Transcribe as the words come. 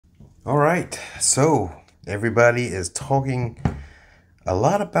All right, so everybody is talking a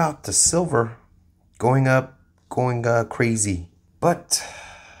lot about the silver going up, going crazy. But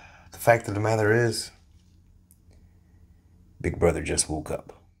the fact of the matter is, Big Brother just woke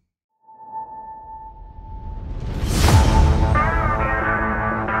up.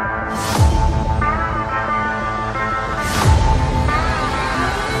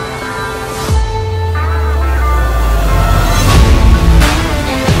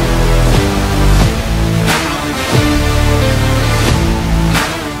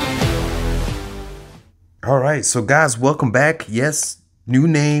 All right, so guys, welcome back. Yes, new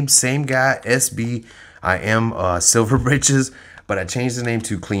name, same guy, SB. I am Silver Britches, but I changed the name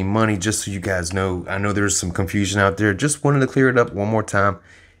to Clean Money just so you guys know. I know there's some confusion out there. Just wanted to clear it up one more time.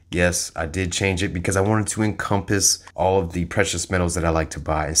 Yes, I did change it because I wanted to encompass all of the precious metals that I like to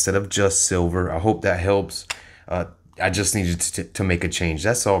buy instead of just silver. I hope that helps. I just needed to make a change.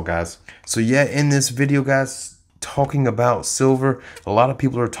 That's all, guys. So yeah, in this video, guys, talking about silver, a lot of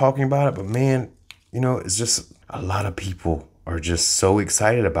people are talking about it, but man, you know, it's just a lot of people are just so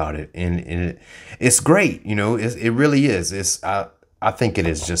excited about it, and it's great. You know, it really is. I think it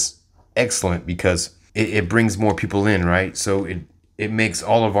is just excellent because it brings more people in, right? So it makes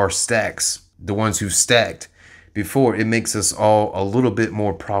all of our stacks, the ones who stacked before, it makes us all a little bit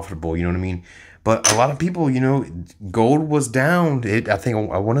more profitable. You know what I mean? But a lot of people, you know, gold was down. I think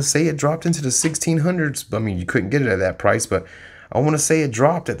I want to say it dropped into the 1600s. I mean, you couldn't get it at that price, but I want to say it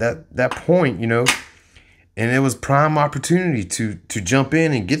dropped at that point, you know, and it was prime opportunity to jump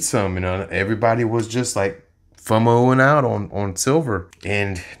in and get some. You know, everybody was just like FOMOing out on silver,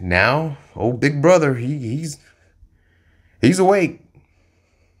 and now old Big Brother, he's awake.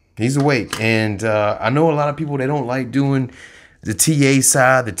 He's awake, and I know a lot of people, they don't like doing the TA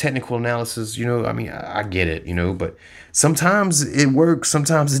side, the technical analysis. You know, I mean, I get it, you know, but sometimes it works,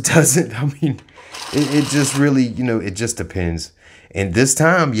 sometimes it doesn't. I mean, it just really, you know, it just depends. And this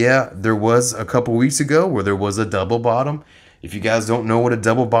time, yeah, there was a couple weeks ago where there was a double bottom. If you guys don't know what a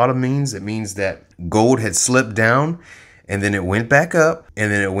double bottom means, it means that gold had slipped down and then it went back up and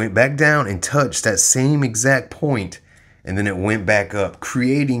then it went back down and touched that same exact point, and then it went back up,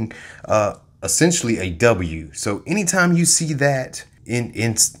 creating essentially a W. So anytime you see that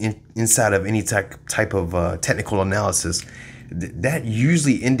inside of any type of technical analysis, that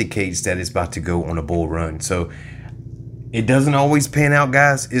usually indicates that it's about to go on a bull run. So it doesn't always pan out,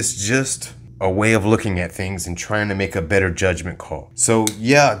 guys. It's just a way of looking at things and trying to make a better judgment call. So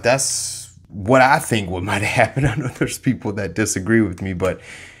yeah, that's what I think what might happen. I know there's people that disagree with me, but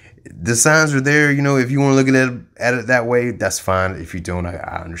the signs are there. You know, if you want to look at it that way, that's fine. If you don't,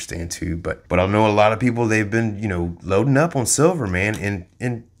 I understand too. But I know a lot of people, they've been, you know, loading up on silver, man,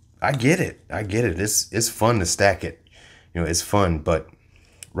 and I get it. I get it. It's fun to stack it. You know, it's fun. But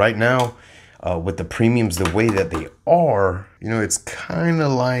right now, with the premiums the way that they are, you know, it's kind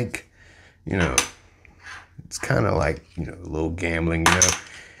of like, you know, a little gambling, you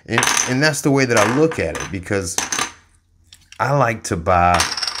know, and that's the way that I look at it, because I like to buy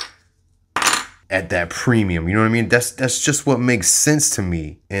at that premium. You know what I mean? That's just what makes sense to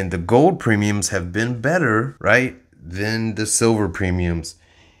me. And the gold premiums have been better, right, than the silver premiums.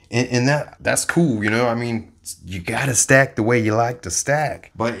 And that's cool, you know? I mean, you gotta stack the way you like to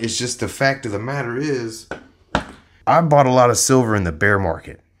stack. But it's just the fact of the matter is, I bought a lot of silver in the bear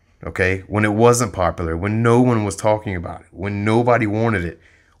market, okay? When it wasn't popular, when no one was talking about it, when nobody wanted it,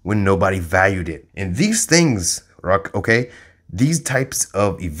 when nobody valued it. And these things, okay, these types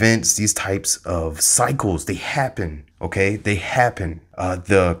of events, these types of cycles, they happen, okay? They happen.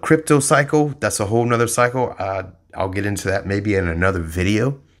 The crypto cycle, that's a whole nother cycle. I'll get into that maybe in another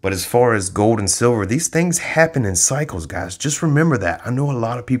video. But as far as gold and silver, these things happen in cycles, guys. Just remember that. I know a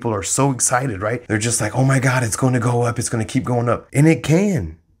lot of people are so excited, right? They're just like, oh my God, it's going to go up. It's going to keep going up. And it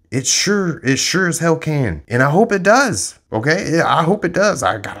can. It sure as hell can. And I hope it does. Okay? Yeah, I hope it does.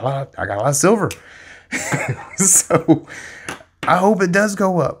 I got a lot of silver. So I hope it does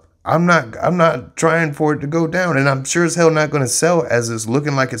go up. I'm not trying for it to go down, and I'm sure as hell not going to sell as it's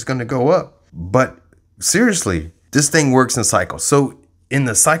looking like it's going to go up. But seriously, this thing works in cycles. So in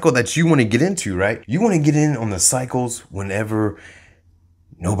the cycle that you want to get into, right? You want to get in on the cycles whenever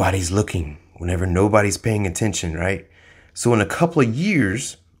nobody's looking, whenever nobody's paying attention, right? So in a couple of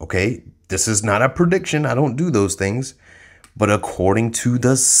years, okay, this is not a prediction. I don't do those things. But according to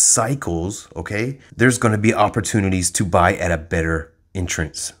the cycles, okay, there's going to be opportunities to buy at a better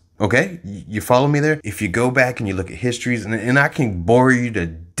entrance. Okay, you follow me there? If you go back and you look at histories, and I can bore you to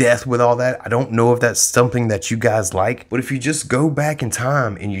death with all that. I don't know if that's something that you guys like, but if you just go back in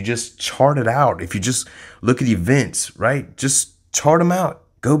time and you just chart it out, if you just look at events, right? Just chart them out.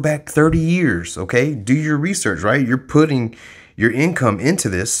 Go back 30 years, okay? Do your research, right? You're putting your income into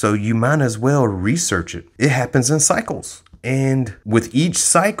this, so you might as well research it. It happens in cycles. And with each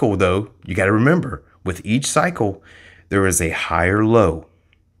cycle, though, you got to remember, with each cycle, there is a higher low,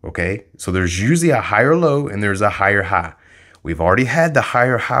 okay? So there's usually a higher low and there's a higher high. We've already had the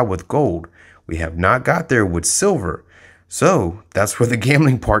higher high with gold. We have not got there with silver. So that's where the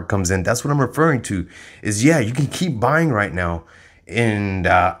gambling part comes in. That's what I'm referring to is, yeah, you can keep buying right now. And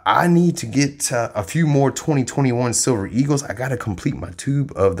I need to get a few more 2021 Silver Eagles. I got to complete my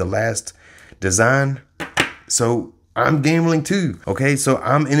tube of the last design. So I'm gambling too. Okay, so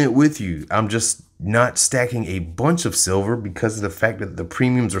I'm in it with you. I'm just not stacking a bunch of silver because of the fact that the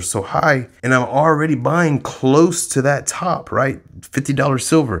premiums are so high. And I'm already buying close to that top, right? $50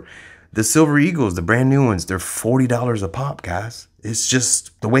 silver. The Silver Eagles, the brand new ones, they're $40 a pop, guys. It's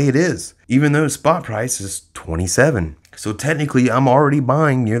just the way it is. Even though spot price is $27. So technically, I'm already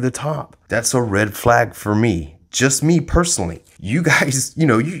buying near the top. That's a red flag for me. Just me personally. You guys, you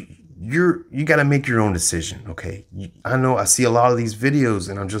know, you got to make your own decision, okay? I know I see a lot of these videos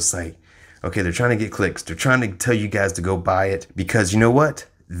and I'm just like, okay, they're trying to get clicks. They're trying to tell you guys to go buy it because you know what?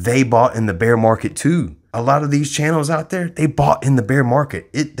 They bought in the bear market too. A lot of these channels out there, they bought in the bear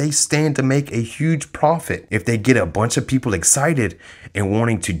market. They stand to make a huge profit if they get a bunch of people excited and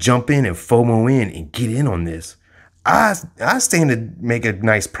wanting to jump in and FOMO in and get in on this. I stand to make a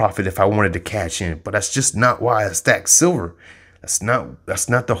nice profit if I wanted to cash in, but that's just not why I stack silver. That's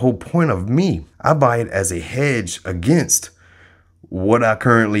not the whole point of me. I buy it as a hedge against what I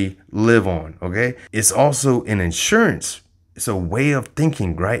currently live on, okay? It's also an insurance. It's a way of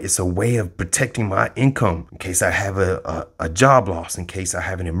thinking, right? It's a way of protecting my income in case I have a job loss, in case I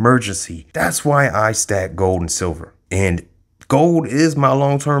have an emergency. That's why I stack gold and silver. And gold is my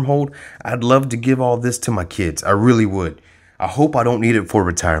long-term hold. I'd love to give all this to my kids. I really would. I hope I don't need it for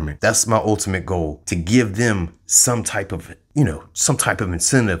retirement. That's my ultimate goal, to give them some type of, some type of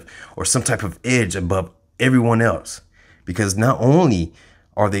incentive or some type of edge above everyone else. Because not only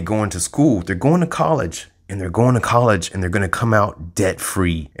are they going to school, they're going to college. And they're going to college and they're going to come out debt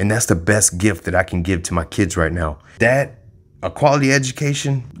free. And that's the best gift that I can give to my kids right now. A quality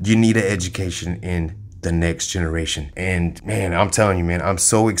education, you need an education in the next generation. And man, I'm telling you, man, I'm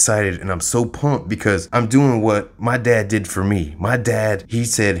so excited and I'm so pumped because I'm doing what my dad did for me. My dad, he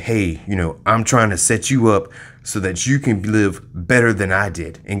said, hey, I'm trying to set you up so that you can live better than I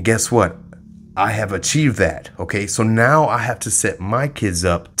did. And guess what? I have achieved that. Okay. So now I have to set my kids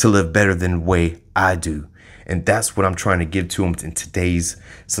up to live better than the way I do. And that's what I'm trying to give to them in today's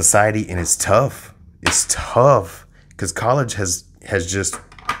society. And it's tough. It's tough because college has just,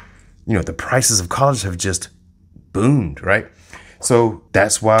 the prices of college have just boomed, right? So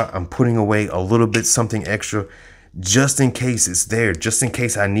that's why I'm putting away a little bit, something extra, just in case it's there, just in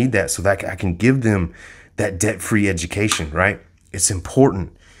case I need that so that I can give them that debt-free education, right? It's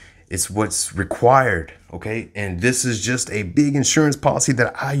important. It's what's required, okay? And this is just a big insurance policy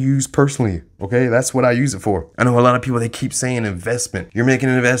that I use personally, okay? That's what I use it for. I know a lot of people, they keep saying investment. You're making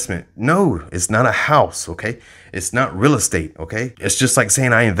an investment. No, it's not a house, okay? It's not real estate, okay? It's just like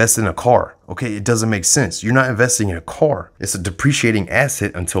saying I invest in a car, okay? It doesn't make sense. You're not investing in a car. It's a depreciating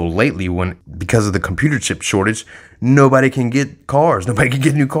asset until lately when, because of the computer chip shortage, nobody can get cars. Nobody can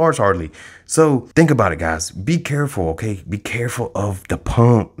get new cars hardly. So think about it, guys. Be careful, okay? Be careful of the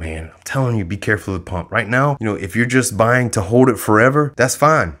pump, man. I'm telling you, be careful of the pump. Right now, if you're just buying to hold it forever, that's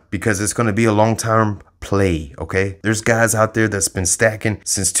fine because it's going to be a long-term play, okay? There's guys out there that's been stacking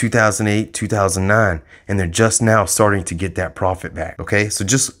since 2008, 2009, and they're just now starting to get that profit back, okay? So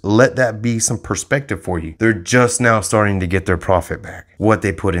just let that be some perspective for you. They're just now starting to get their profit back, what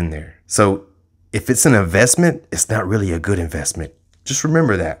they put in there. So if it's an investment, it's not really a good investment. Just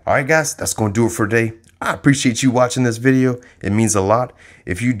remember that. All right, guys, that's going to do it for today. I appreciate you watching this video. It means a lot.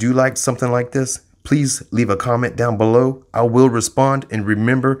 If you do like something like this, please leave a comment down below. I will respond. And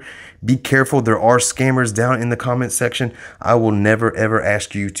remember, be careful. There are scammers down in the comment section. I will never, ever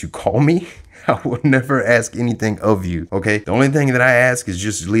ask you to call me. I will never ask anything of you, okay? The only thing that I ask is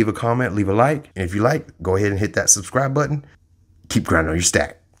just leave a comment, leave a like. And if you like, go ahead and hit that subscribe button. Keep grinding on your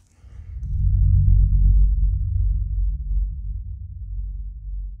stack.